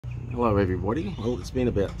Hello everybody. Well, it's been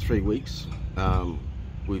about 3 weeks.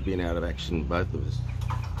 We've been out of action, both of us.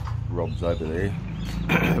 Rob's over there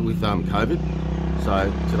with COVID.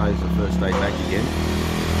 So today's the first day back again.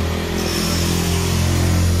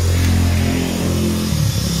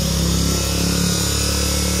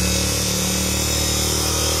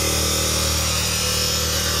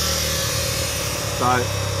 So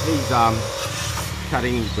he's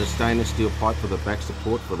cutting the stainless steel pipe for the back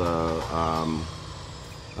support for the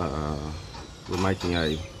we're making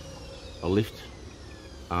a lift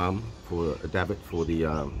arm for a davit for the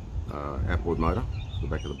outboard motor, the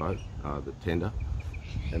back of the boat, the tender,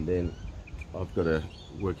 and then I've got to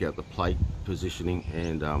work out the plate positioning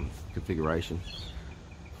and configuration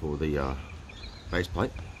for the base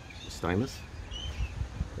plate, the stainless,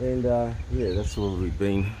 and yeah, that's where we've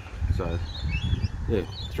been. So yeah,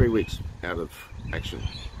 3 weeks out of action.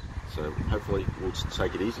 So hopefully we'll just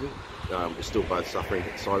take it easy. We're still both suffering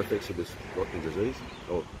side effects of this rotten disease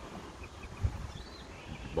or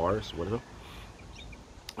virus, whatever.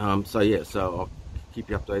 So yeah, so I'll keep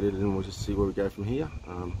you updated and we'll just see where we go from here.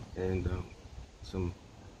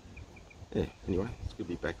 Yeah, anyway, it's good to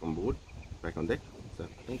be back on board, back on deck. So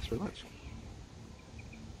thanks very much.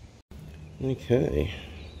 Okay.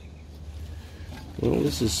 Well,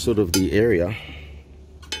 this is sort of the area.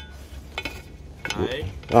 Hey.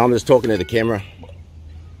 Oh, I'm just talking to the camera.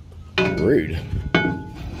 Rude.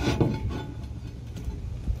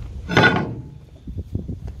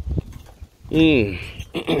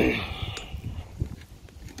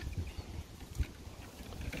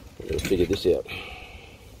 Gotta figure this out.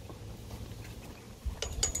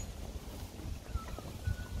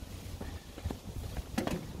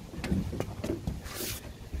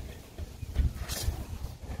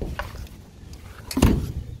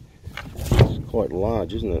 It's quite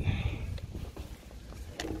large, isn't it?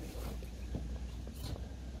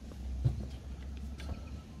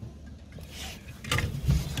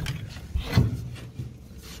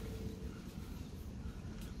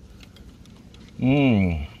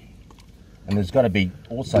 And there's got to be,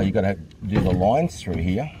 also you've got to do the lines through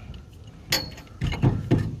here.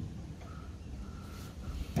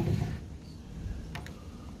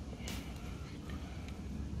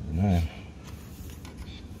 No.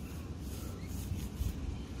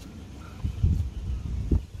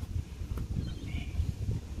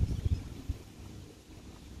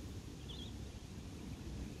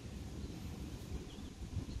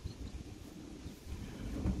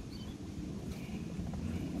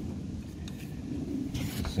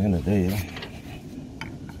 Center there.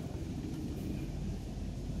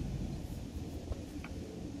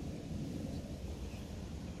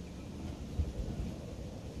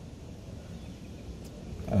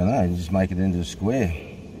 I don't know, just make it into a square.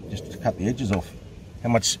 Just to cut the edges off. How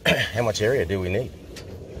much area do we need?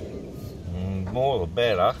 More the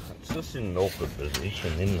better. It's just in an awkward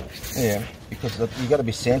position, isn't it? Yeah, because you've got to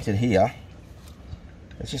be centered here.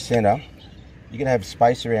 It's just center. You're going to have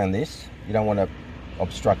space around this. You don't want to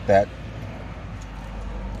obstruct that.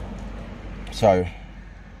 So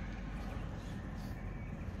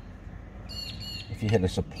if you had a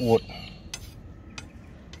support,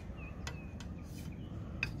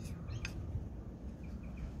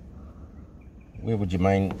 where would your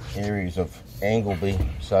main areas of angle be?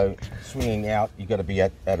 So swinging out, you've got to be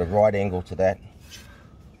at a right angle to that,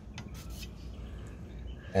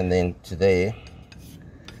 and then to there.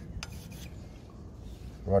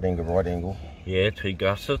 Right angle. Yeah, 2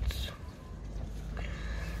 gussets.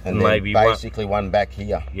 And then maybe basically one back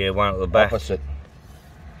here. Yeah, one at the back. Opposite.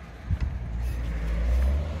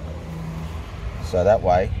 So that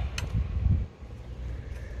way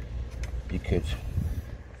you could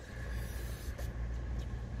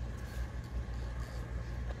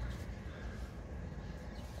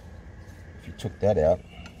if you took that out,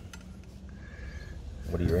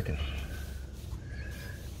 what do you reckon?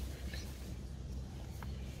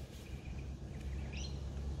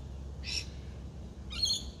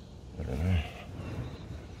 I don't know.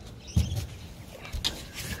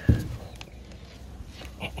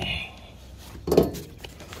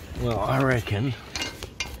 Well, I reckon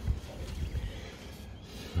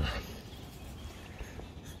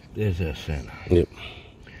there's our centre. Yep.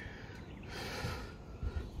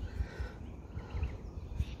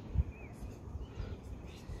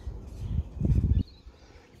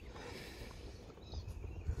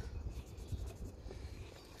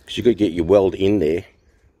 Because you could get your weld in there.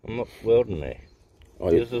 I'm not welding there. Oh,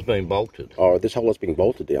 this has been bolted. Oh, this hole has been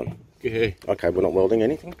bolted down. Yeah. Okay, we're not welding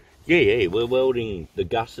anything? Yeah, we're welding the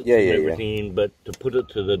gussets and everything in, but to put it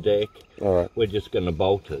to the deck, we're just going to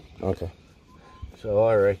bolt it. Okay. So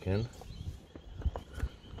I reckon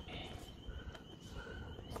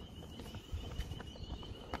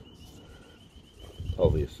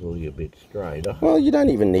obviously a bit straighter. Well, you don't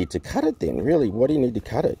even need to cut it then, really. What do you need to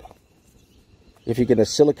cut it? If you're going to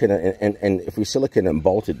silicone it, and if we silicone and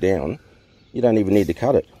bolt it down, you don't even need to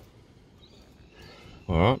cut it.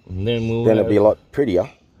 Alright, and then it'll be a lot prettier.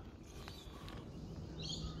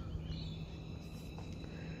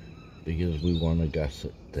 Because we want to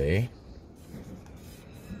gusset there.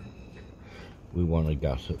 We want to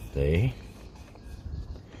gusset there.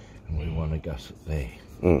 And we want to gusset there.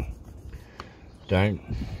 Don't...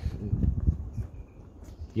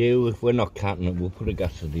 Yeah, if we're not cutting it, we'll put a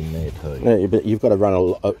gusset in there too. No, but you've got to run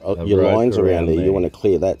your lines around there. You want to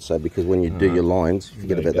clear that, so because when you do your lines,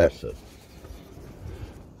 forget about that. So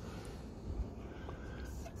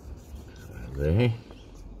there.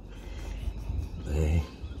 There.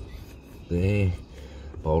 There.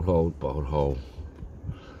 Bolt hole, bolt hole.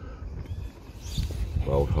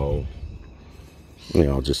 Bolt hole.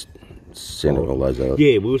 Yeah, I'll just center all those out.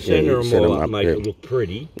 Yeah, we'll center them all up, make it look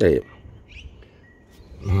pretty. Yeah.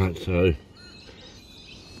 Right, so...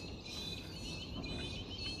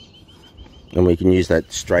 And we can use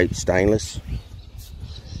that straight stainless.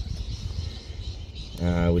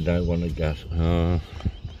 We don't want to gusset.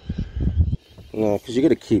 No, because you got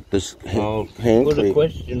to keep this hand put clear. A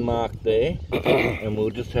question mark there, and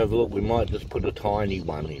we'll just have a look. We might just put a tiny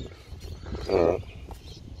one in. Alright.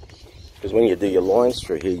 Because when you do your lines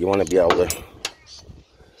through here, you want to be able to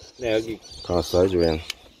pass those around.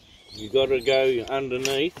 You got to go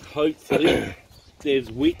underneath. Hopefully, there's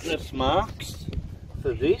witness marks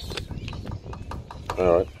for this.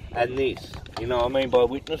 Alright. And this. You know what I mean by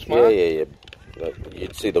witness mark? Yeah.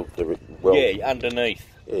 You'd see the well. Yeah, underneath.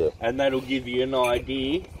 Yeah. And that'll give you an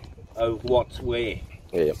idea of what's where.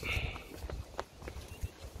 Yeah.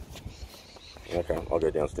 Okay, I'll go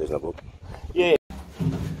downstairs and have a look. Yeah.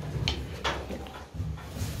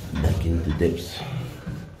 Back into the depths.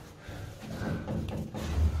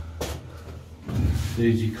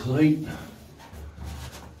 There's your cleat.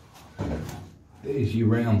 There's your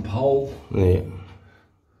round pole. Yeah.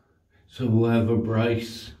 So we'll have a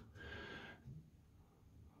brace.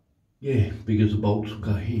 Yeah, because the bolts will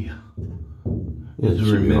go here. Yeah, so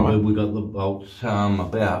remember, we got the bolts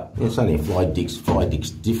about... Yeah, it's only a fly dicks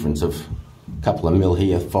difference of a couple of mil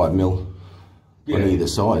here, 5 mil on either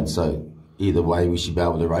side. So either way, we should be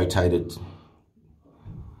able to rotate it.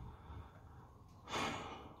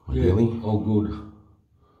 Ideally. Yeah, all good.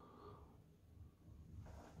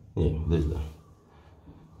 Yeah, there's the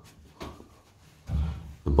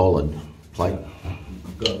bollard plate.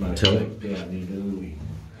 Got no tape down here, do we?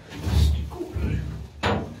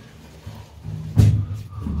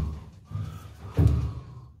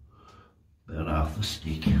 About half a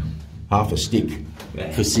stick. Half a stick.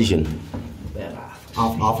 Yeah. Precision. About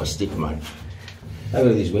Half a stick, mate. Have a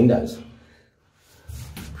look at these windows.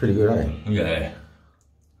 Pretty good, eh? Yeah.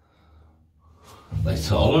 They're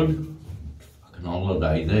solid. Fucking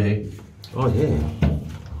holiday there. Oh, yeah.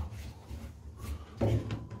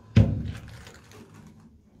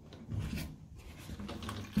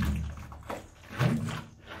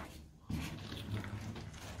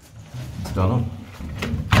 Done on.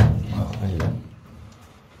 Oh, there you go.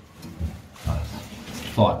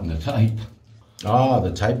 Fighting the tape. Oh,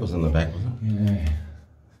 the tape was on the back, wasn't it?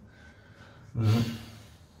 Yeah.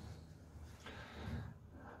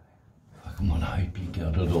 Fucking I hope you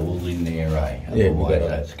got it all in there, eh? Yeah,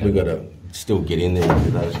 we got to still get in there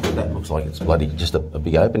with those, but that looks like it's bloody just a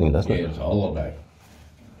big opening, doesn't it? Yeah, it's a holiday.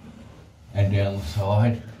 And down the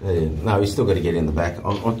side. Yeah, no, we still got to get in the back.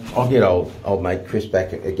 I'll get old mate Chris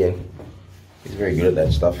back again. He's very good at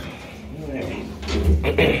that stuff.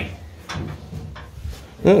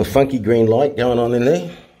 Oh, funky green light going on in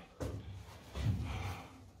there.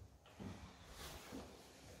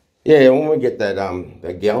 Yeah, when we get that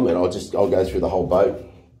galmet, I'll go through the whole boat,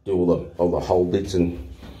 do all the hull bits and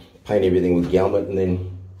paint everything with galmet, and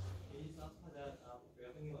then.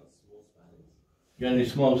 You got any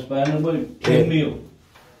small spanner, but 10 mil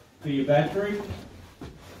for your battery?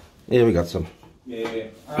 Yeah, we got some. Yeah.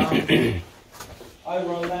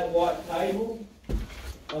 Over on that white table,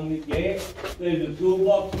 there's a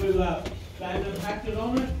toolbox with a spanner packet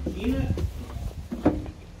on it, in it.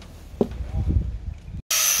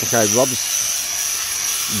 Okay,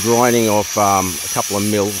 Rob's grinding off a couple of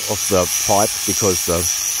mil off the pipe because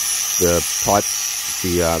the pipe,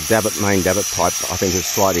 the main Davit pipe, I think is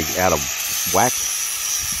slightly out of whack.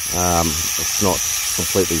 It's not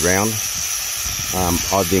completely round.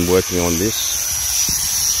 I've been working on this.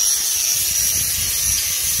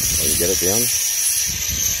 I can get it down.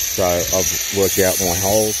 So I've worked out my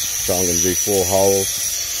holes. So I'm going to do 4 holes,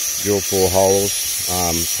 drill 4 holes,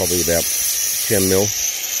 probably about 10 mil.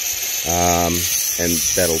 and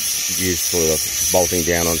that'll be used for the bolting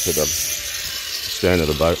down onto the stern of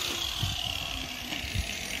the boat.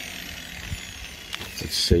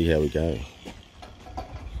 Let's see how we go.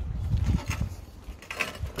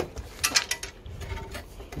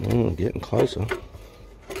 Oh, getting closer.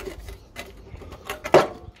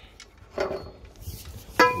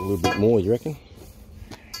 A little bit more, you reckon?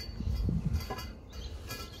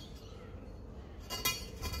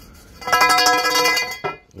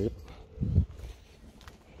 Yep.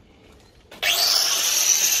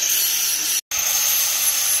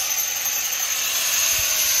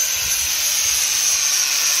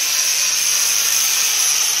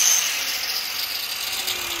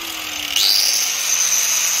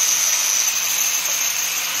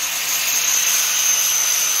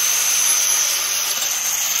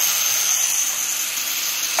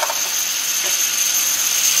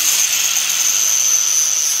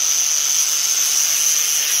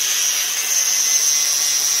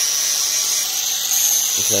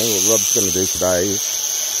 Okay, what Rob's going to do today is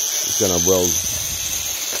he's going to weld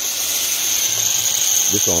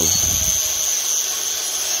this on.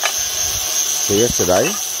 So yesterday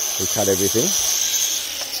we cut everything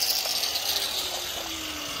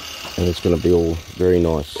and it's going to be all very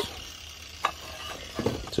nice.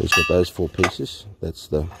 So he's got those 4 pieces. That's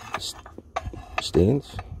the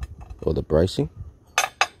stands or the bracing,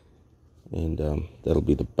 and that'll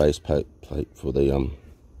be the base plate for the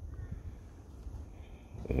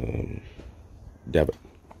davit.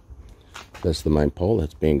 That's the main pole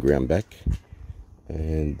that's being ground back,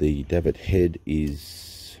 and the davit head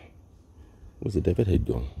is, where's the davit head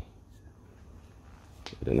gone?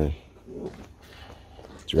 I don't know,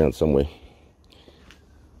 it's around somewhere.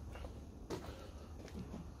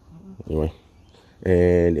 Anyway,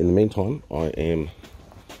 and in the meantime I am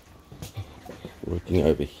working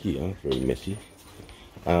over here, very messy.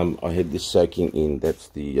 I had this soaking in, that's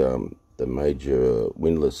the major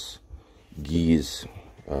windlass gears,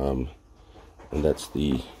 and that's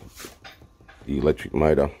the electric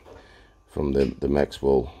motor from the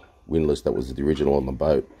Maxwell windlass that was the original on the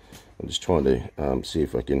boat. I'm just trying to see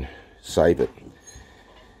if I can save it,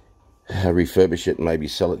 refurbish it, and maybe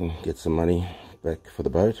sell it and get some money back for the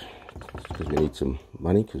boat, because we need some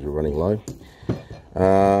money because we're running low.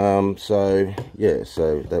 So yeah,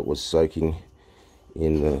 so that was soaking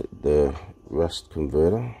in the rust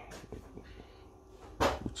converter,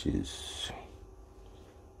 which is,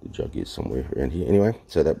 the jug is somewhere around here. Anyway,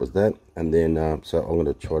 so that was that, and then so I'm going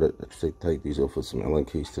to try to take these off with some Allen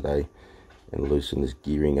keys today and loosen this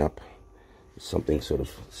gearing up. There's something sort of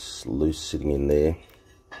loose sitting in there.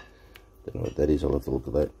 Don't know what that is. I'll have to look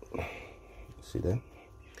at that. See that?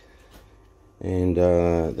 And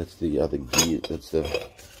that's the other gear. That's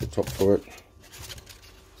the top for it.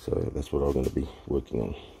 So that's what I'm going to be working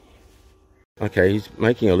on. Okay, he's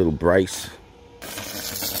making a little brace.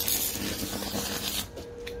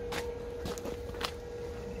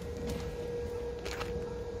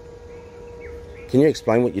 Can you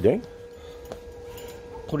explain what you're doing?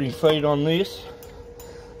 Putting feet on this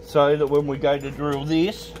so that when we go to drill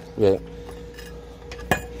this, yeah,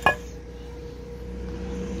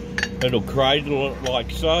 it'll cradle it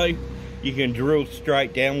like so. You can drill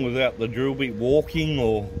straight down without the drill bit walking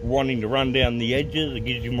or wanting to run down the edges. It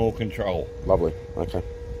gives you more control. Lovely. Okay,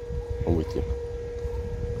 I'm with you.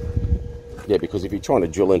 Yeah, because if you're trying to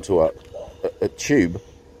drill into a tube,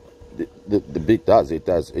 the bit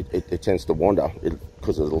it tends to wander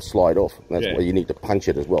because it'll slide off. That's why you need to punch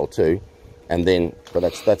it as well too. And then, but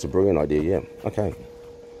that's a brilliant idea. Yeah. Okay.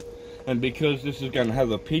 And because this is going to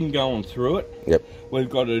have a pin going through it, yep, we've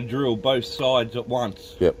got to drill both sides at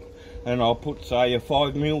once. Yep. And I'll put, say, a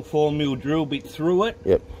 5mm, 4mm drill bit through it.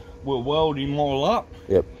 Yep. We'll weld him all up.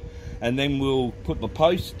 Yep. And then we'll put the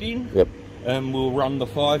post in. Yep. And we'll run the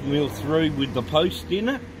 5mm through with the post in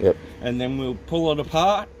it. Yep. And then we'll pull it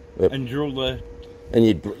apart. Yep. And drill the... And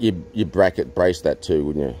you brace that too,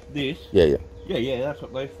 wouldn't you? This? Yeah, yeah. Yeah, yeah, that's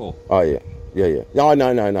what they're for. Oh, yeah. Yeah, yeah. No,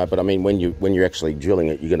 no. But I mean, when you're actually drilling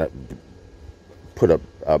it, you're going to put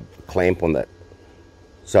a clamp on that.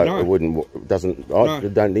 So no. It wouldn't, doesn't, oh, no. You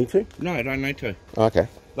don't need to? No, I don't need to. Okay.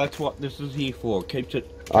 That's what this is here for. It keeps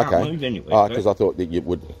it, can't move anyway. Oh, because I thought that it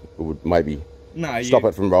would maybe stop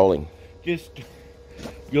it from rolling. Just,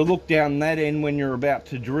 you'll look down that end when you're about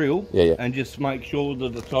to drill. Yeah, yeah. And just make sure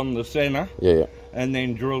that it's on the centre. Yeah, yeah. And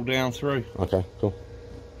then drill down through. Okay, cool.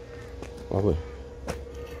 Lovely.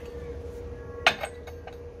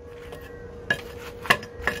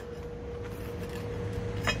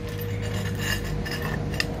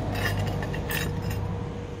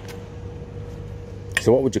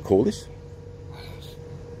 So what would you call this?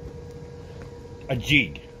 A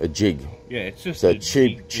jig. A jig. Yeah, it's just a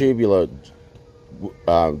tubular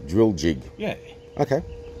drill jig. Yeah. Okay.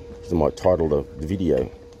 So I might title the video.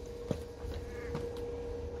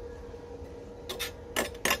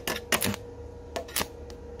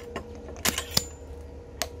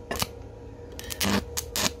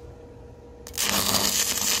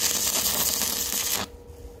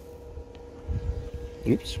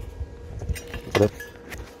 Oops.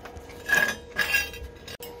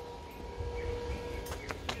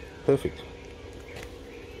 Perfect.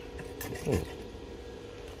 Oh,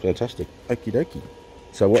 fantastic. Okie dokie.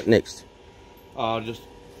 So what next? I'll just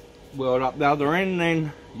weld up the other end,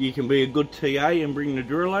 then you can be a good TA and bring the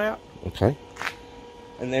drill out. Okay.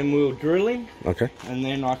 And then we'll drill in. Okay. And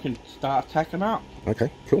then I can start tacking up. Okay,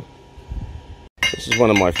 cool. This is one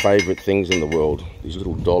of my favourite things in the world. These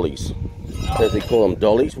little dollies. As they call them,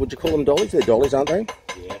 dollies. Would you call them dollies? They're dollies, aren't they?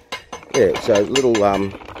 Yeah. Yeah. So little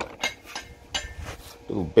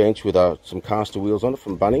little bench with some caster wheels on it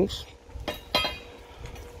from Bunnings.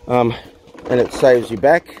 And it saves you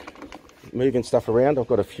back moving stuff around. I've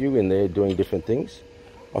got a few in there doing different things.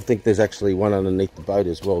 I think there's actually one underneath the boat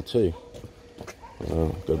as well too.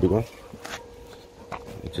 Got a big one.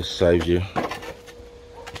 It just saves you.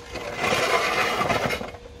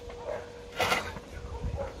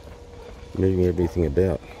 Moving everything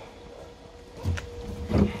about.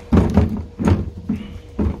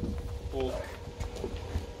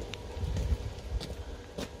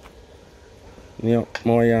 Now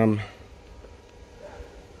my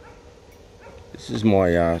this is my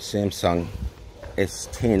Samsung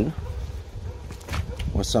S10.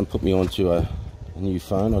 My son put me onto a new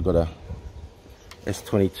phone. I got a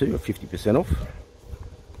S22 or 50% off.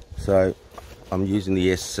 So I'm using the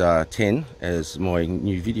S10 as my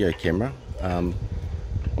new video camera. I'm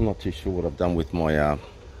not too sure what I've done with my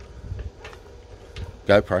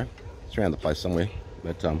GoPro. It's around the place somewhere,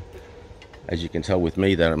 but as you can tell with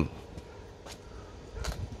me that I'm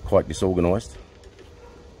quite disorganised.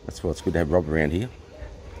 That's why it's good to have Rob around here.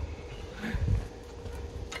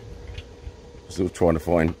 Still trying to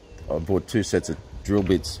find, I bought 2 sets of drill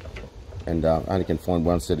bits and only can find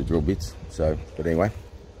 1 set of drill bits. So, but anyway,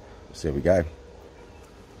 so there we go.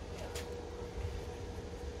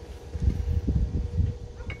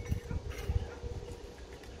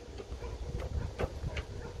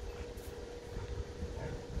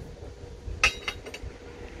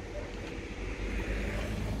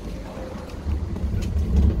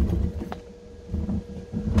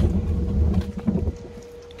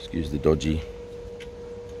 Excuse the dodgy.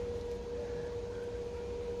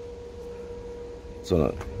 It's on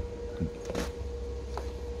a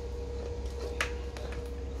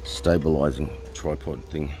stabilizing tripod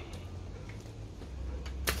thing.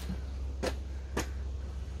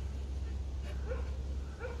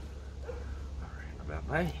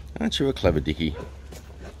 Aren't you a clever dickie?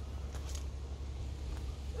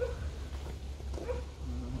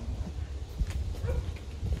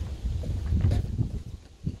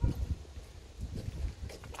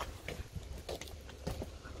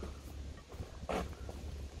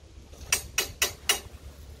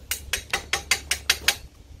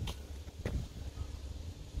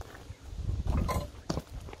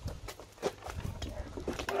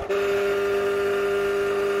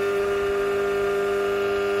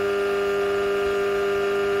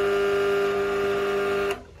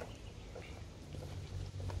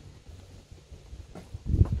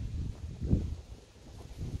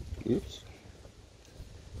 Oops.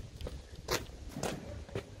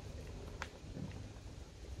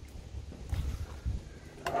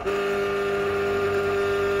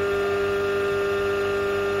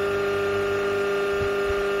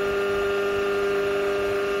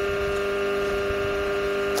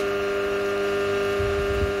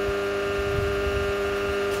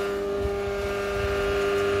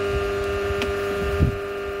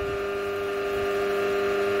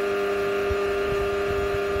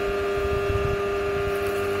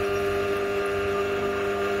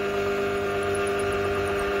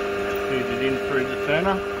 Feed it in through the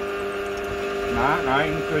centre. No,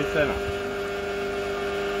 in through the centre.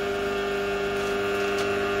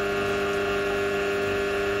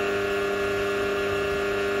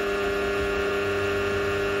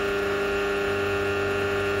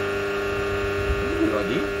 Good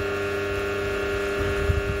idea.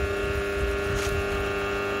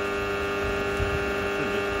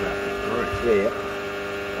 Should just wrap it through. Yeah.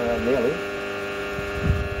 Nearly.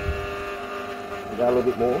 Go a little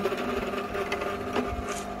bit more.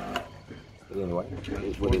 But anyway,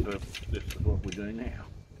 This is what we do now.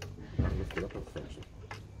 lift it up a fraction.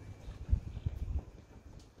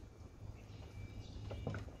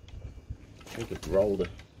 I think it's rolled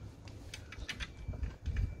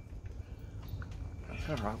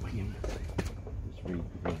alright, we can Just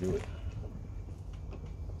redo it.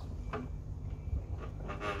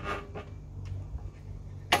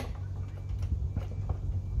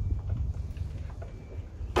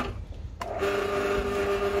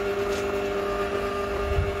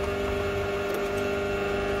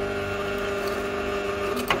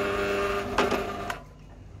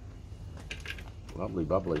 Lovely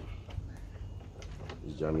bubbly,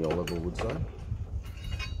 as Jamie Oliver would say.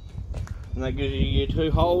 And that gives you your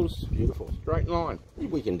 2 holes. Beautiful. Straight line.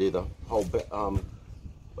 We can do the whole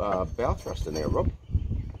bow thruster now, Rob.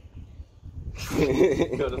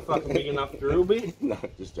 Got a fucking big enough drill bit? No,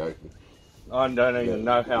 just joking. I don't even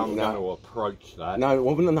know how I'm going to approach that. No,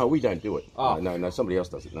 well, no, we don't do it. Oh. No, somebody else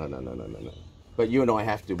does it. No. But you and I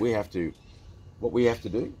have to, what we have to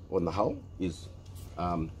do on the hull is,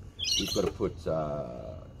 we've got to put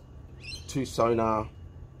 2 sonar,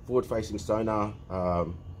 forward-facing sonar,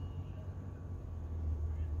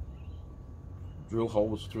 drill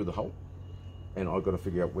holes through the hull, and I've got to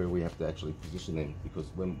figure out where we have to actually position them, because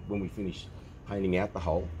when we finish painting out the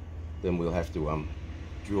hull, then we'll have to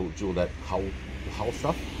drill that hull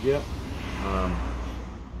stuff. Yeah.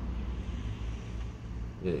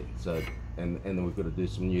 Yeah. So and then we've got to do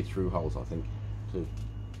some new through holes, I think, too.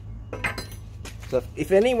 So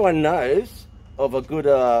if anyone knows of a good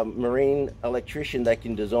marine electrician that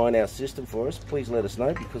can design our system for us, please let us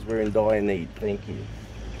know, because we're in dire need. Thank you.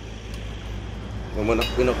 And we're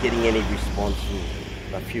not getting any response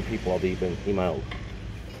from a few people I've even emailed.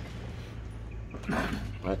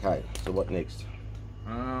 Okay, so what next?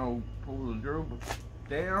 I'll pull the drill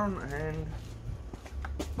down and...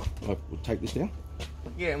 We'll take this down?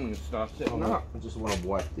 Yeah, I'm going to start setting up. I just want to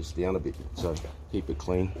wipe this down a bit, so keep it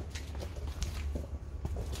clean.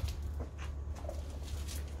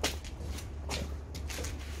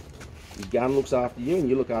 Your gun looks after you, and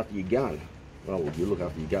you look after your gun. Well, you look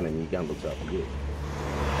after your gun, and your gun looks after you.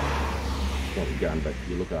 Not your gun, but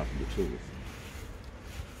you look after your tools.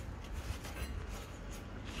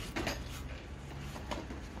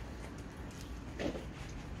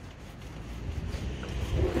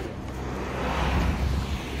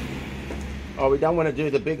 Oh, we don't want to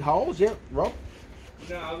do the big holes yet, Rob?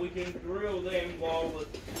 No, we can drill them while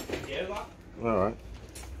it's together. All right.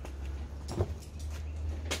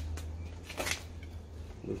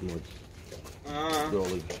 Where's my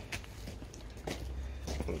dolly?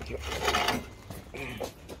 Okay.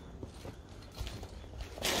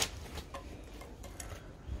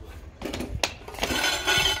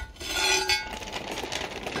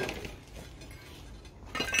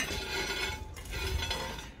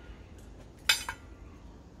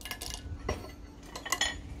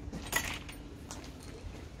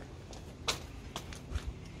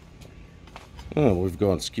 Oh, we've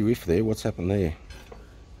gone skew-if there. What's happened there?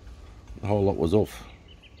 The whole lot was off.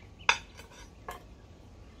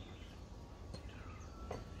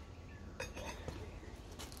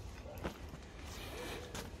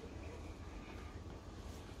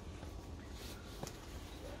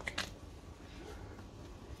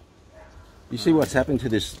 You see what's happened to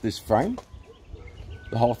this frame?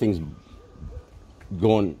 The whole thing's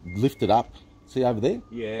gone, lifted up. See over there?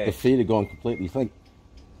 Yeah. The feet are gone completely flat.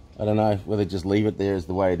 I don't know whether just leave it there as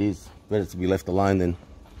the way it is. Better to be left alone then.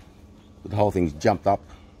 But the whole thing's jumped up.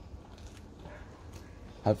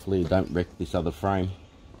 Hopefully you don't wreck this other frame.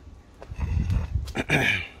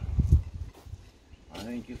 I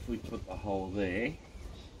think if we put the hole there,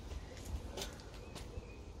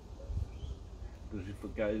 because if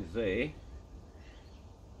it goes there,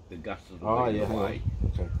 the gutters will be in the way.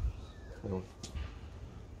 Okay. Hang on.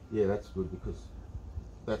 Yeah, that's good, because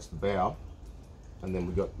that's the bow, and then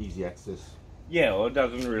we've got easy access. Yeah, well, it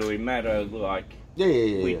doesn't really matter, like,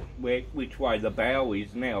 which way the bow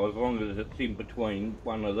is now, as long as it's in between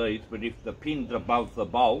one of these. But if the pin's above the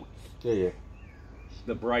bolts, the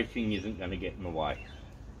bracing isn't going to get in the way.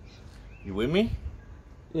 You with me?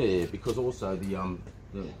 Yeah, because also the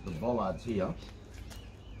bollards here,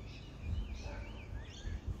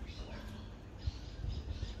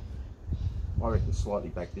 I reckon slightly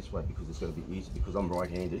back this way, because it's going to be easy, because I'm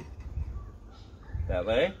right-handed. About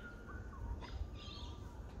there?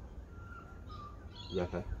 Yeah,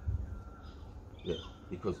 okay. Yeah,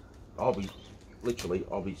 because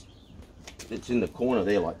it's in the corner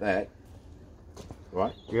there like that,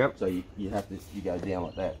 right? Yep. So you go down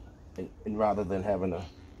like that, and rather than having a,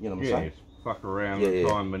 you know what I'm saying? Fuck around and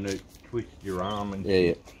try and twist your arm and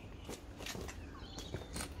yeah.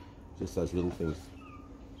 Just those little things.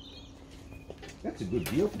 That's a good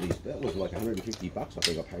deal for these. That was like 150 bucks, I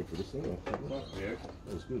think I paid for this thing. Yeah.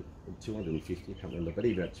 That was good. 250, I can't remember. But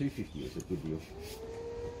even at 250, it's a good deal.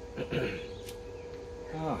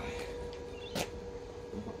 Oh.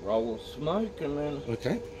 Roll of smoke and then...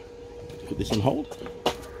 Okay. Put this on hold.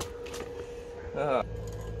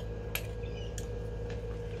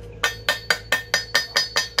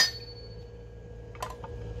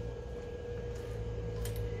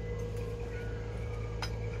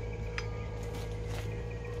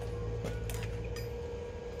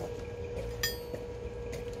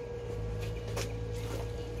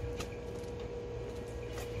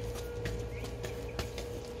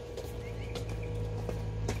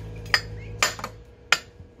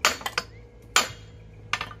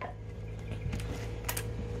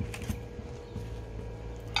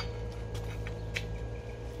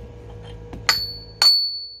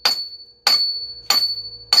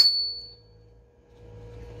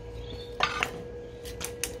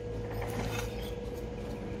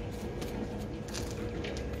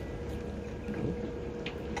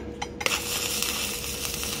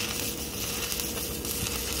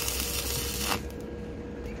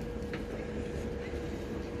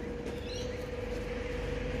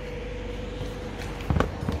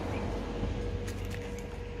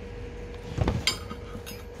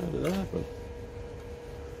 How did that happen?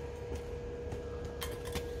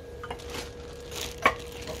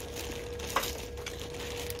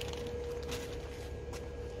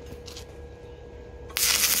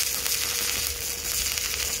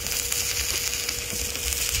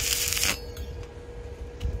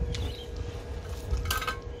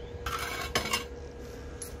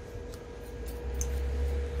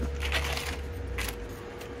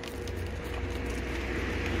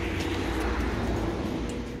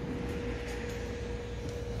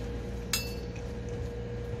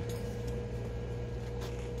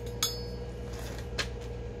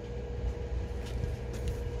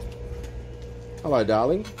 Hello,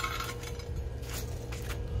 darling.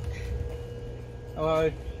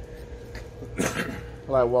 Hello.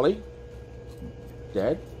 Hello, Wally.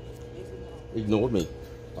 Dad? Ignored me.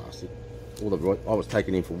 Bastard. I was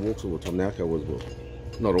taking him for walks all the time. Now I was, well,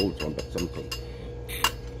 not all the time, but sometimes.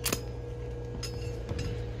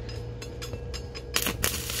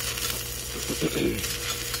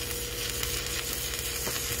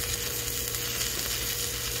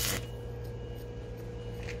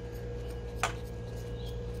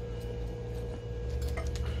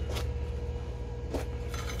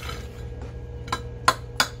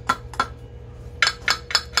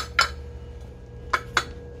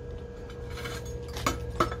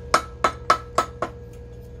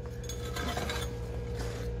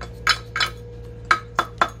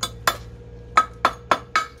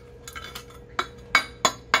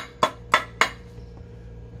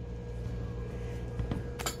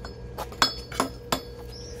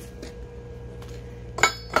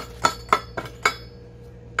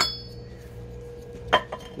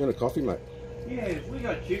 You want a coffee, mate? Yeah, we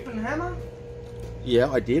got chip and hammer? Yeah,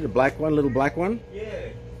 I did. A black one, little black one. Yeah.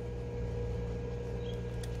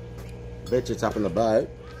 Bet you it's up in the boat.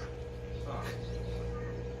 Oh.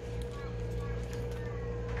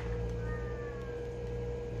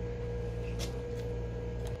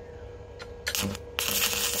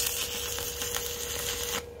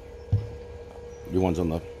 Your one's on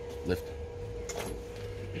the left.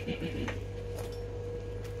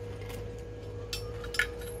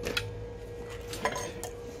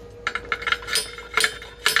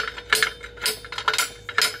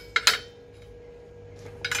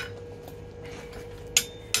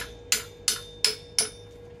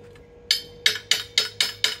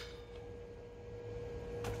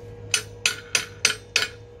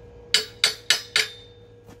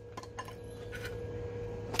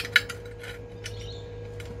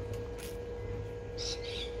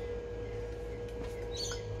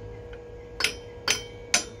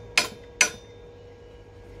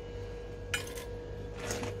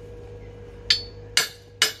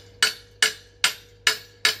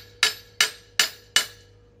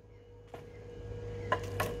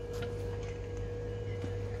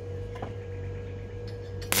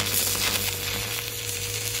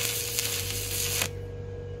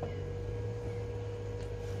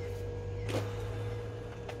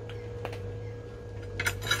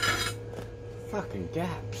 Fucking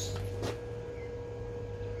gaps.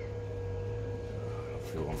 I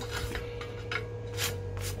feel them.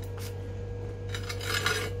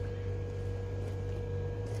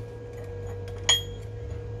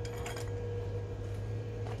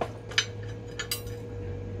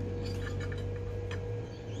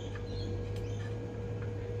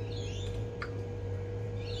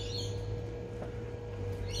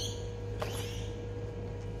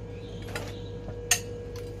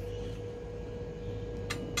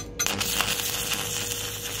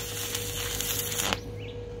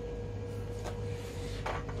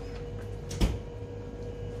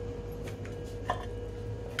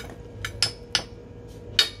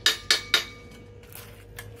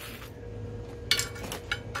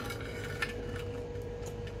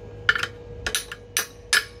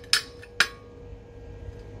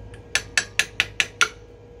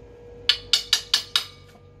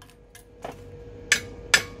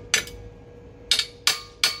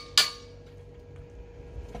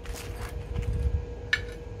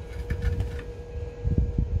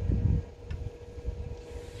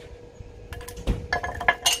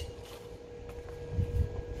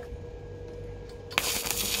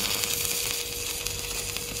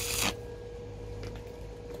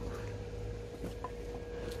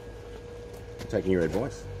 taking your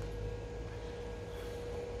advice.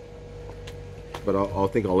 But I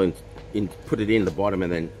think I'll put it in the bottom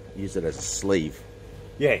and then use it as a sleeve.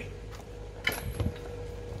 Yeah.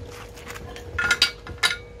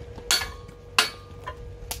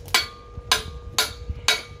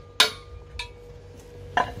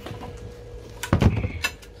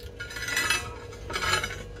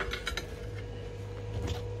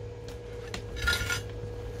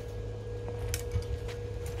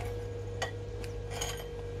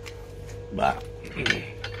 But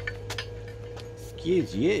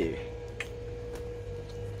excuse you.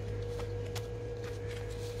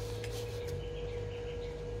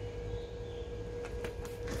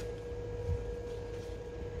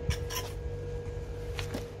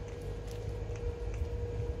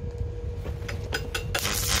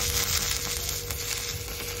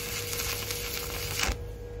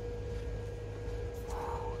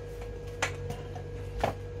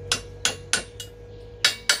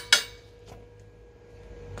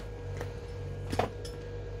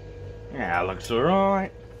 Yeah, looks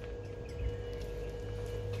alright.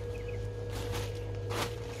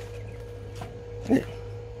 Yeah.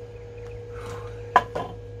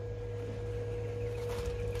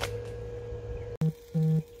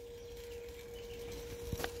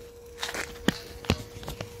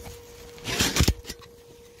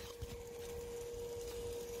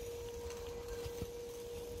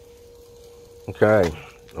 Okay,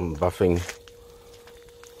 I'm buffing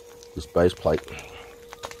this base plate.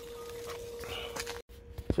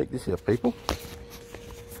 Check this out, people.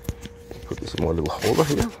 Put this in my little holder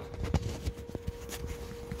here.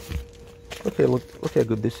 Okay, look how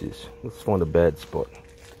good this is. Let's find a bad spot.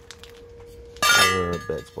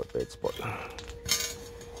 Bad spot.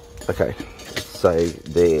 Okay, let's say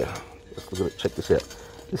there. Let's look at it. Check this out.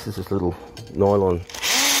 This is this little nylon.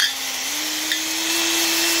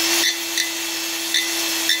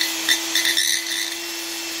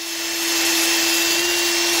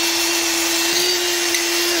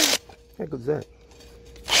 How good's that?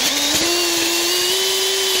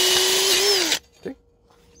 See?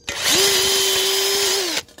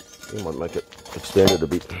 You might make it extend it a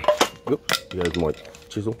bit. Oops, here's my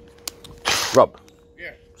chisel. Rob.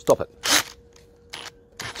 Yeah. Stop it.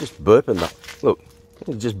 It's just burping look,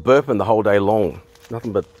 it's just burping the whole day long.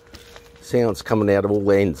 Nothing but sounds coming out of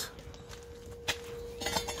all ends.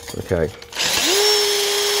 Okay.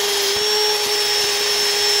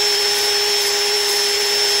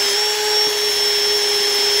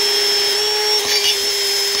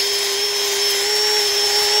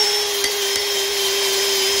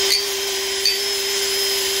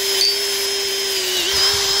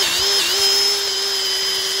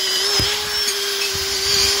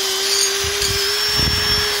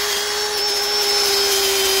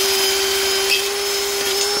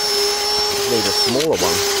 Need a smaller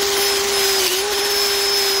one.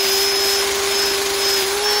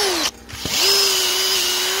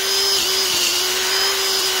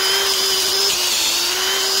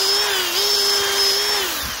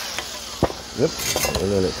 Yep,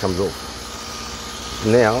 and then it comes off.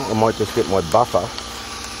 Now I might just get my buffer.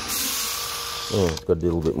 Oh, it's got a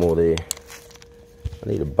little bit more there. I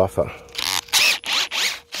need a buffer.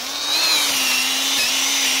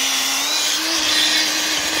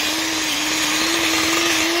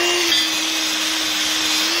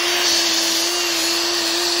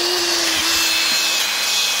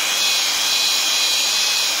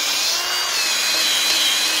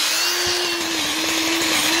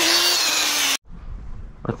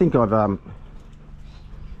 I think I've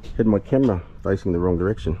had my camera facing the wrong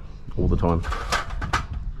direction all the time.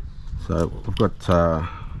 So I've got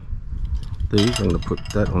these. I'm going to put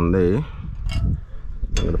that on there. I'm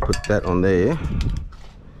going to put that on there,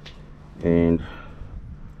 and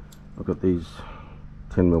I've got these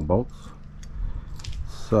 10mm bolts.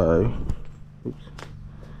 So, oops,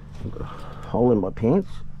 I've got a hole in my pants.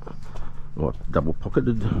 Not double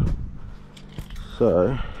pocketed.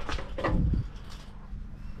 So,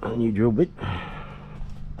 a new drill bit,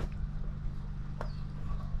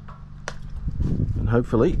 and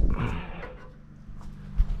hopefully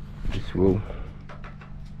this will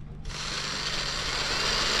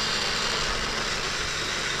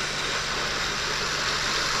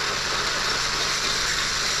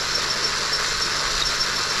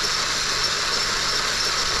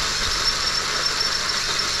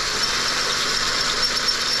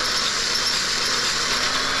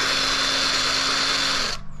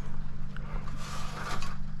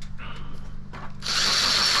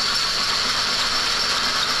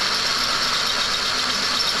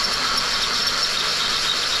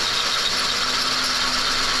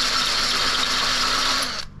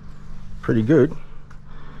pretty good.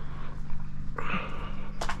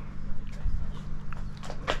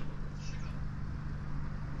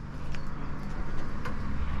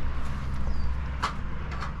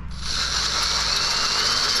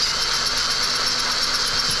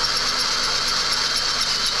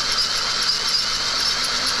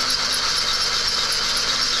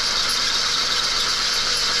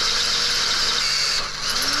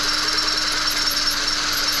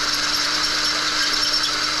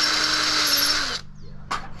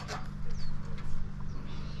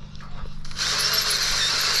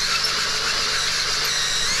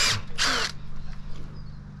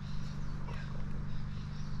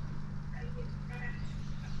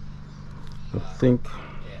 I think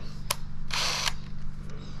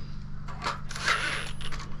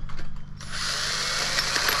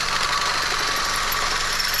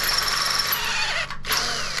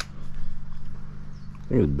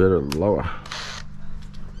it's better lower.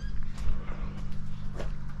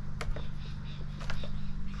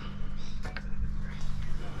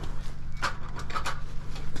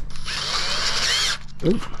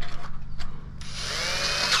 Ooh.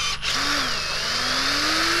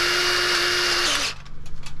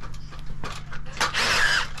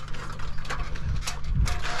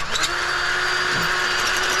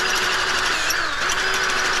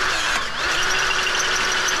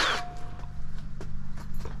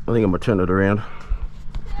 I think I'm gonna turn it around.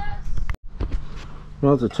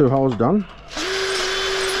 Well, the 2 holes done.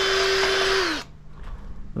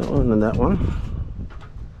 That one and that one.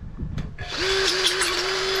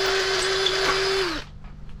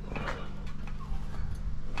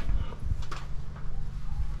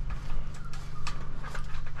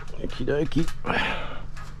 Okie dokie.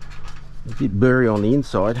 A bit burry on the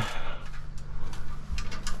inside.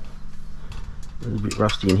 A little bit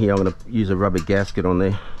rusty in here. I'm going to use a rubber gasket on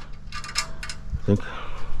there, I think.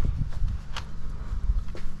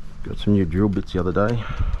 Got some new drill bits the other day.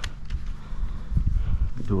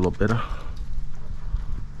 Do a lot better.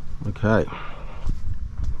 Okay.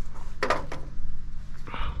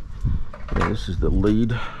 Now this is the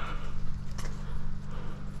lead.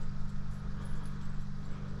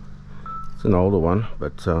 It's an older one,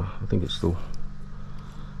 but I think it's still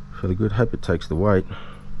fairly good. Hope it takes the weight.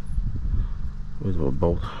 Where's my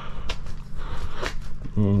bolt?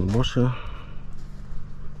 And washer.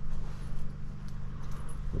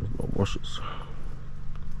 Where's my washers?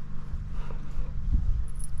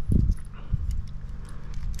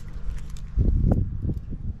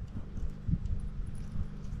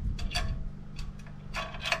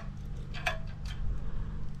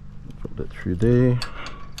 Drop that through there.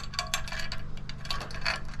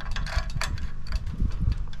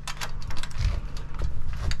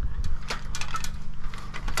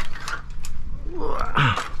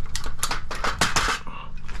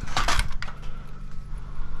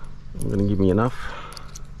 Gonna give me enough.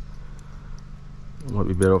 I might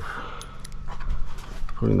be better off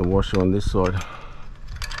putting the washer on this side.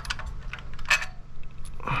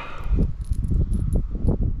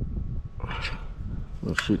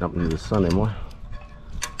 I'm shooting up into the sun, am I?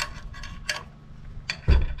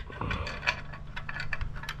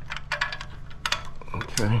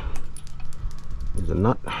 Okay. There's a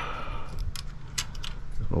nut.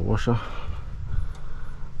 There's my washer.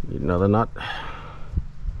 Need another nut.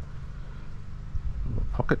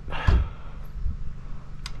 Pocket.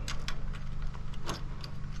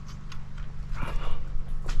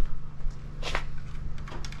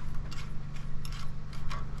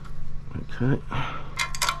 Okay,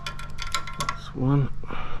 this one.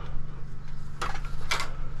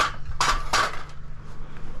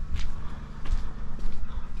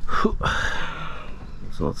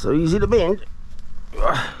 It's not so easy to bend.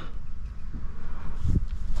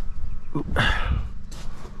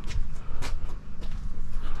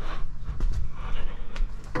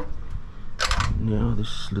 Now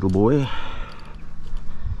this little boy, I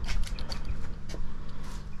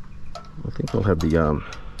think I'll have the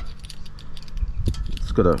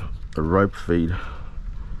it's got a rope feed,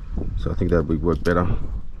 so I think that would work better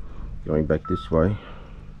going back this way.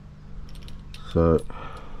 So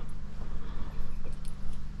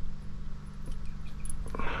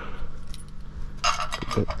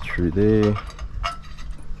put that through there.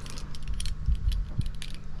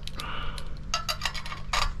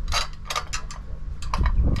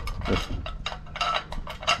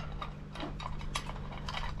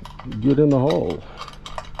 Get in the hole.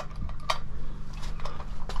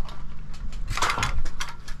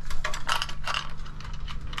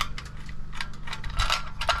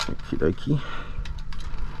 Okie dokie.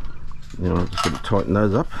 Now I'm just going to tighten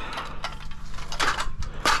those up.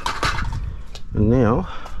 And now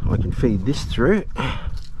I can feed this through.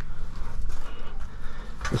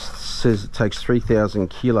 This says it takes 3,000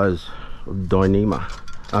 kilos of Dyneema.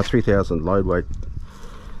 3,000 load weight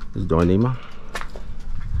is Dyneema.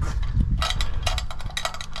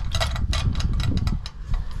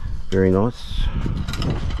 Very nice.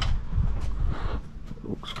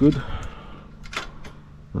 Looks good.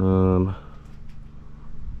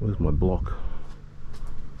 Where's my block?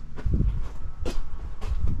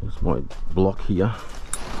 There's my block here.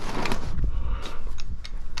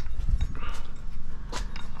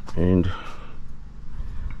 And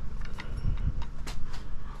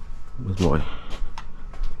with my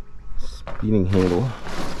spinning handle.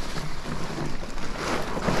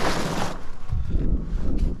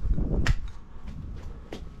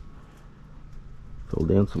 Fell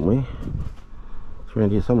down somewhere. It's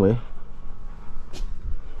around here somewhere.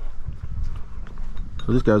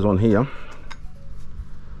 So this goes on here.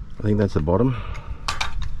 I think that's the bottom.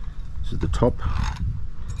 This is the top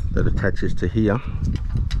that attaches to here.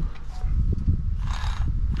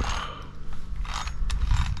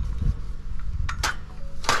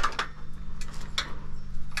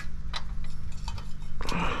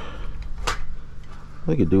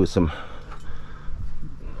 I could do with some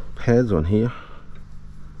pads on here.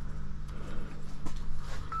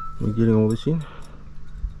 We're getting all this in.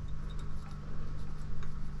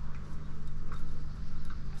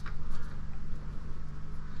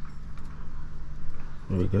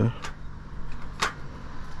 There we go.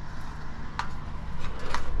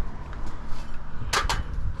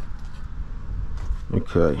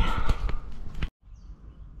 Okay.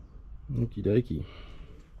 Okie dokie.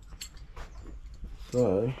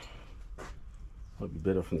 So, might be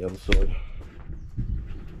better from the other side.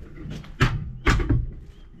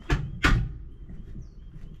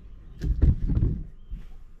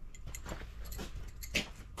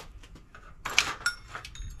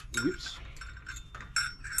 Whoops.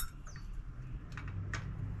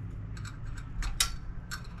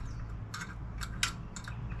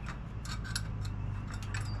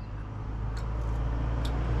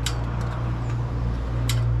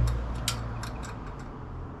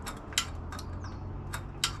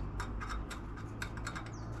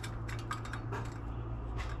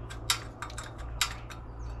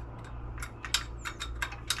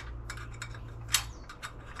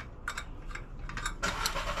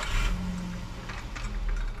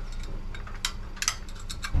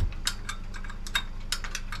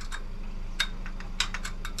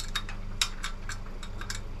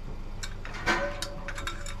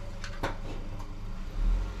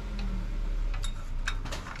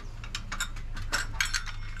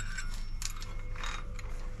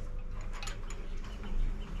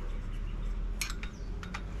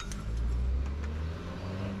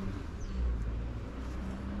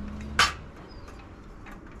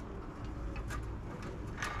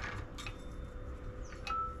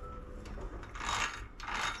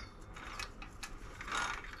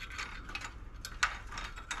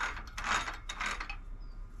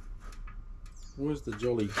 Where's the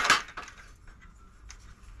jolly?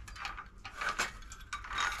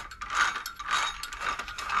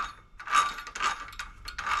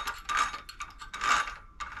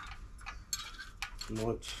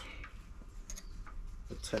 Might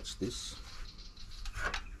attach this.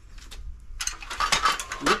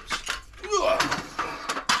 Whoops.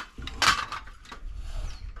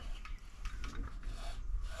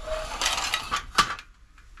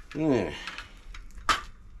 Yeah.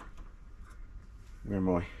 Where am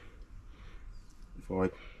I?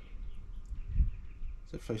 Is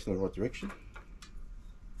that facing the right direction?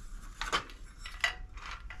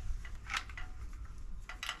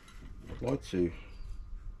 I'd like to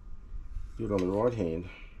do it on the right hand.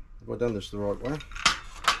 Have I done this the right way?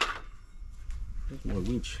 Where's my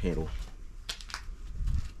winch handle?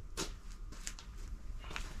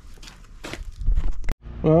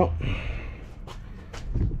 Well,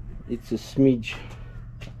 it's a smidge.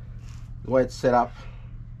 The way it's set up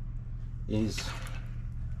is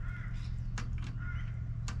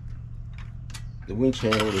the winch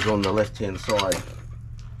handle is on the left hand side.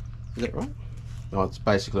 Is that right? No, it's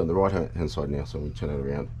basically on the right hand side now, so we turn it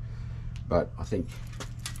around. But I think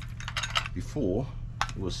before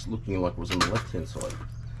it was looking like it was on the left hand side.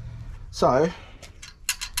 So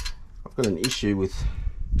I've got an issue with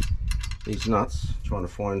these nuts, trying to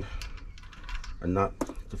find a nut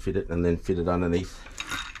to fit it and then fit it underneath.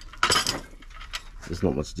 There's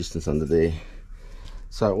not much distance under there.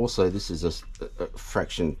 So also this is a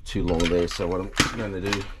fraction too long there, so what I'm going to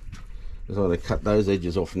do is I'm going to cut those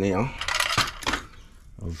edges off now.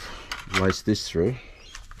 I've laced this through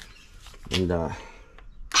and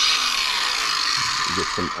to get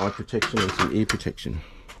some eye protection and some ear protection.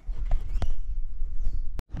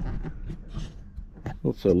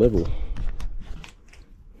 Not so level.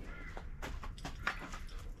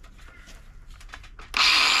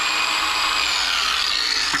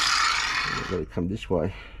 Let it come this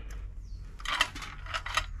way.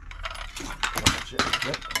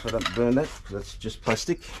 Yep, so I don't burn that because that's just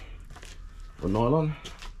plastic or nylon.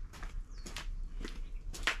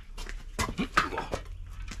 Big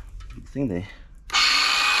thing there.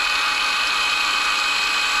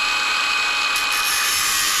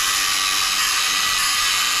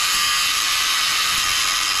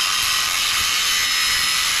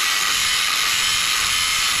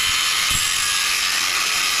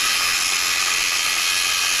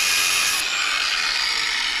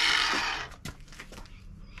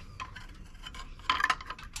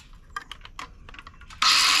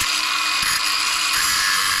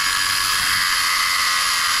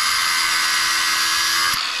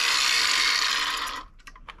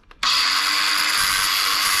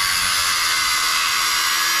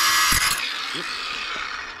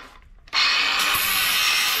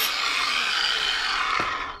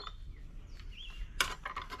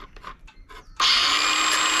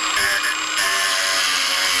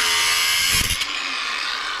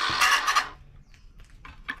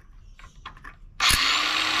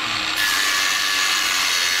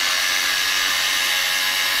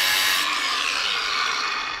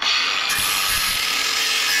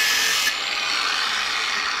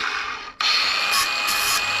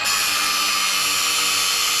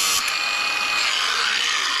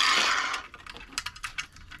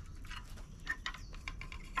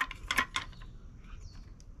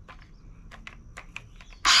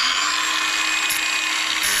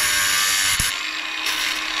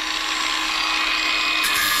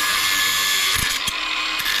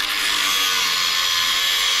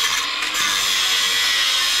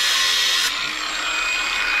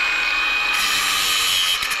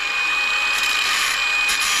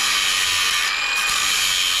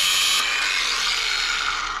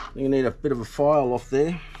 You need a bit of a file off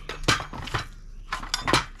there.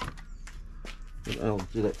 I'll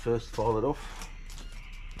do that first, file it off.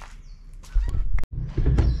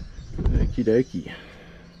 Okie dokie.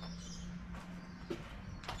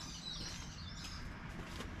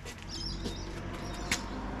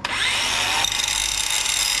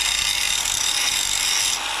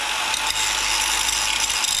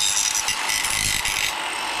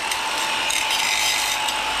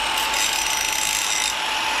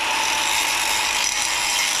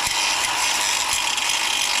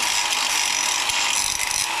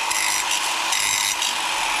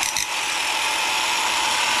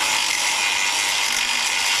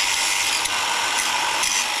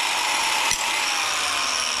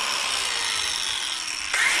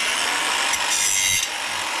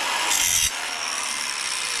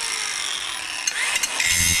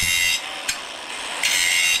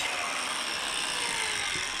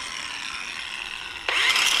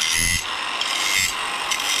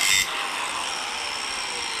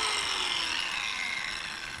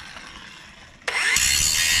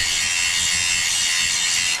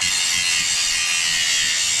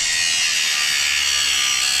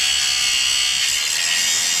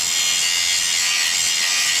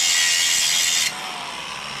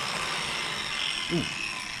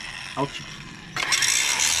 Ouchie.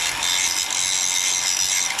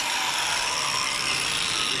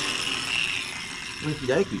 Okie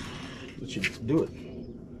dokie. That should do it.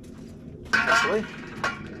 Hopefully.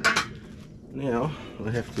 Now I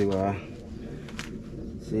have to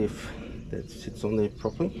see if that sits on there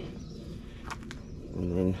properly,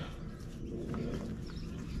 and then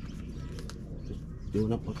just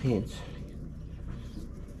doing up my pants.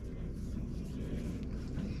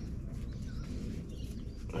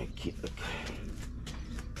 Okay,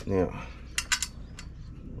 now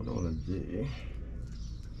what I want to do,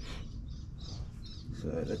 so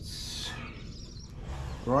that's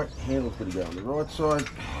right, handle's going to go on the right side.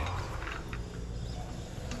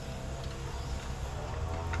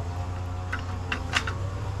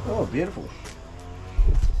 Oh, beautiful.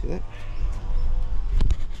 See that?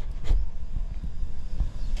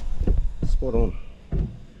 Spot on,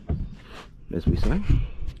 as we say.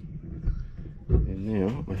 And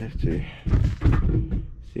now I have to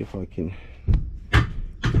see if I can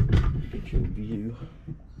get your view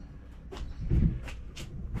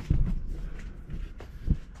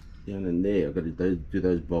down in there. I've got to do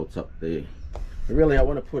those bolts up there. But really, I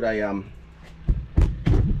want to put a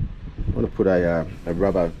a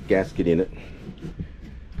rubber gasket in it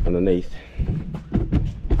underneath.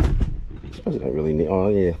 I suppose I don't really need. Oh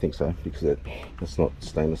yeah, I think so, because that's not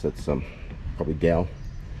stainless. That's probably dowel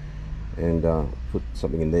and put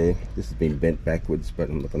something in there. This has been bent backwards, but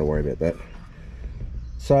I'm not going to worry about that.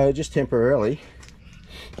 So just temporarily,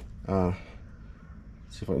 see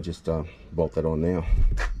if I can just bolt that on now.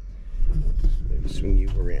 Swing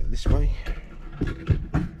you around this way.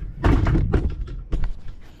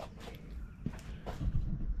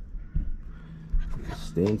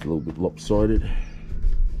 Stand's a little bit lopsided.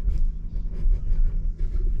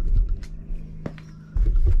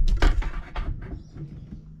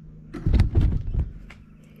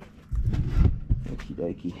 Okie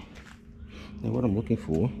dokie. Now what I'm looking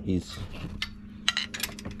for is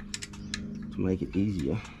to make it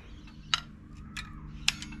easier,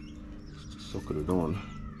 just to socket it on.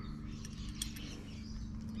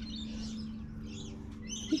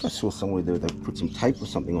 I think I saw somewhere there they put some tape or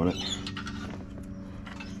something on it.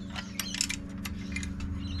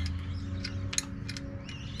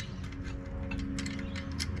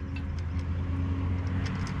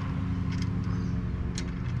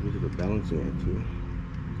 Bit of a balancing act here.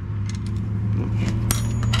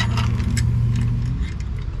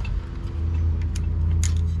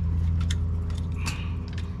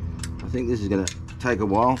 I think this is going to take a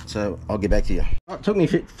while, so I'll get back to you. It took me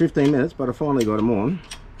 15 minutes, but I finally got them on.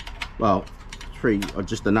 Well, 3 are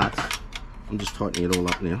just the nuts. I'm just tightening it all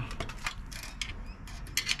up now.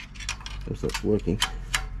 Looks like it's working.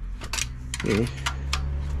 Yeah.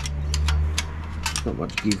 Not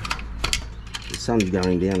much give. The sun's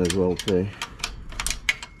going down as well too.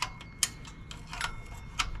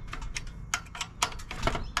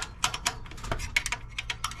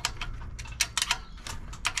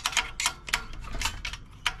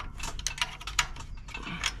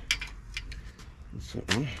 That's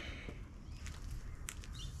that one.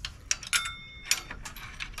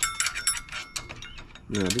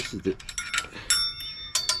 Now this is the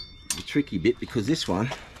tricky bit, because this one,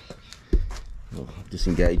 I'll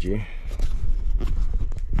disengage you.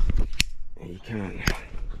 You can't.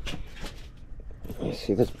 You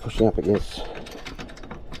see, that's pushing up against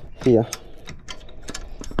here,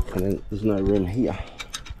 and then there's no room here,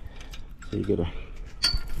 so you gotta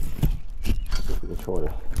try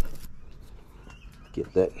to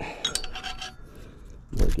get that.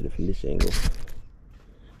 Might get it from this angle.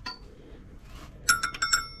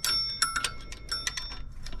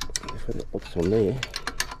 If it looks on there.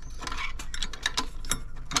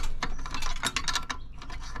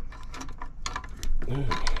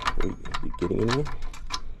 Are you getting in here?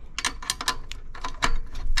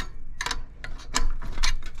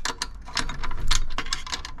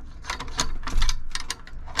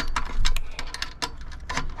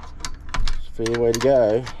 It's a fair way to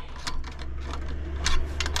go.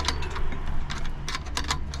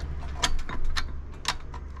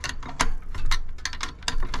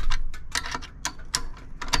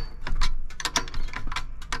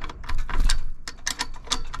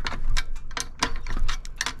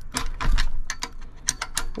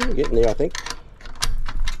 We're getting there, I think.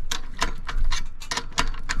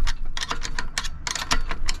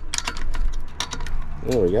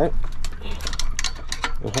 There we go.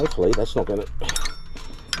 Well, hopefully that's not going to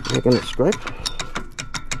scrape.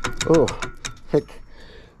 Oh, heck,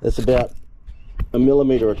 that's about 1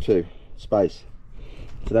 millimeter or 2 space.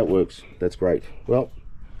 So that works. That's great. Well,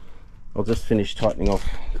 I'll just finish tightening off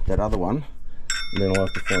that other one, and then I'll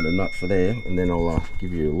have to find a nut for there, and then I'll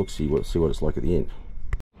give you a look, see what it's like at the end.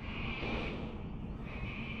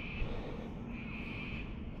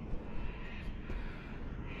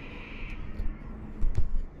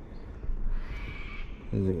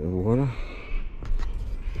 There's a bit of water.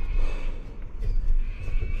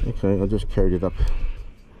 Okay, I just carried it up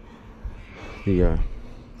the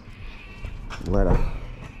ladder.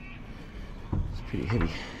 It's pretty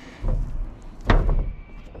heavy.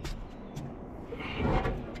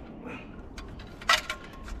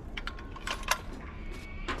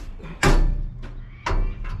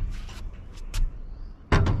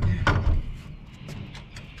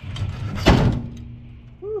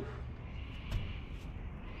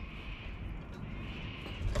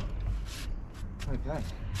 Okay,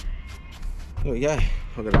 there we go.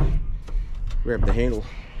 I've got to grab the handle,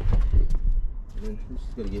 and then this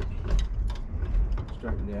is going to get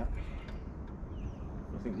straightened out.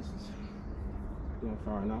 I think this is going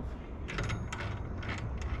far enough.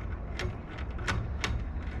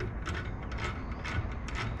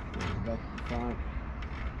 Back to the front.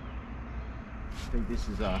 I think this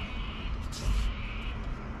is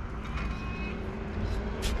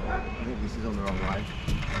on the wrong way.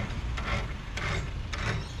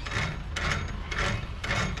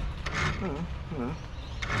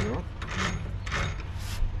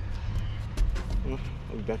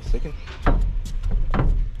 I'll be back a second.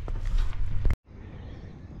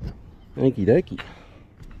 Okie dokie.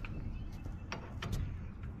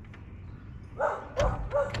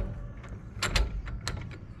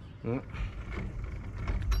 No,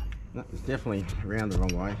 it's definitely around the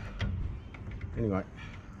wrong way. Anyway,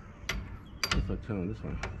 if I turn on this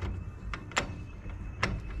one.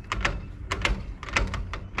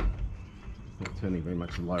 It's not turning very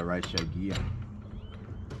much, a low ratio gear.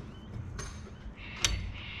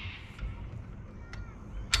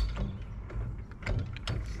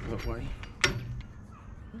 That way. I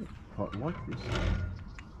quite like this.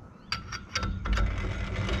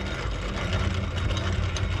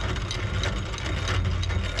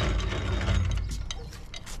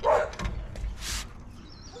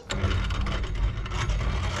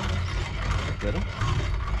 Better.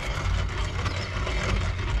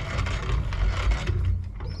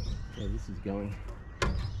 So this is going,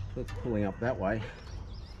 that's pulling up that way.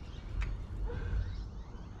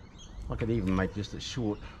 I could even make just a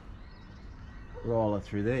short roller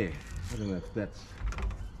through there. I don't know if that's,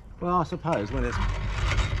 well, I suppose when it's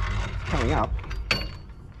coming up,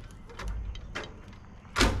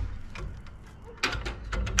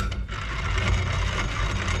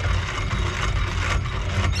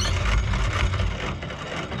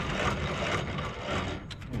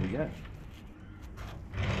 there we go.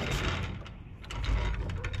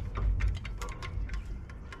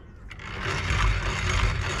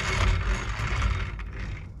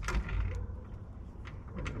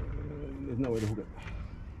 There's no way to hook it.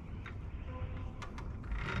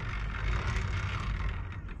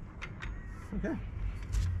 Okay. What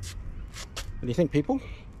do you think, people?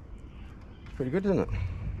 It's pretty good, isn't it?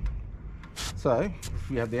 So, if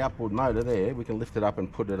we have the outboard motor there, we can lift it up and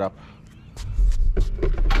put it up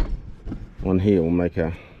on here. We'll make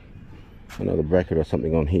another bracket or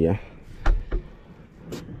something on here.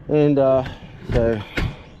 And so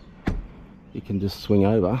you can just swing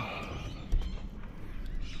over.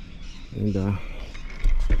 And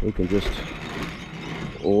we can just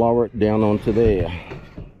lower it down onto there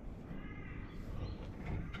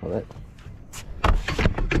like that.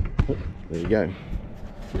 There you go.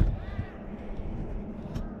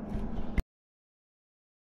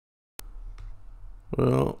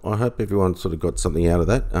 Well, I hope everyone sort of got something out of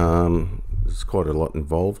that. There's quite a lot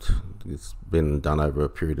involved. It's been done over a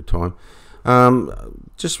period of time.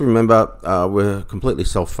 Just remember, we're completely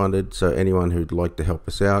self-funded, so anyone who'd like to help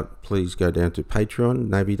us out, please go down to Patreon,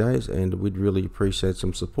 Navy Days, and we'd really appreciate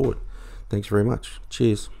some support. Thanks very much.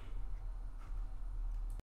 Cheers.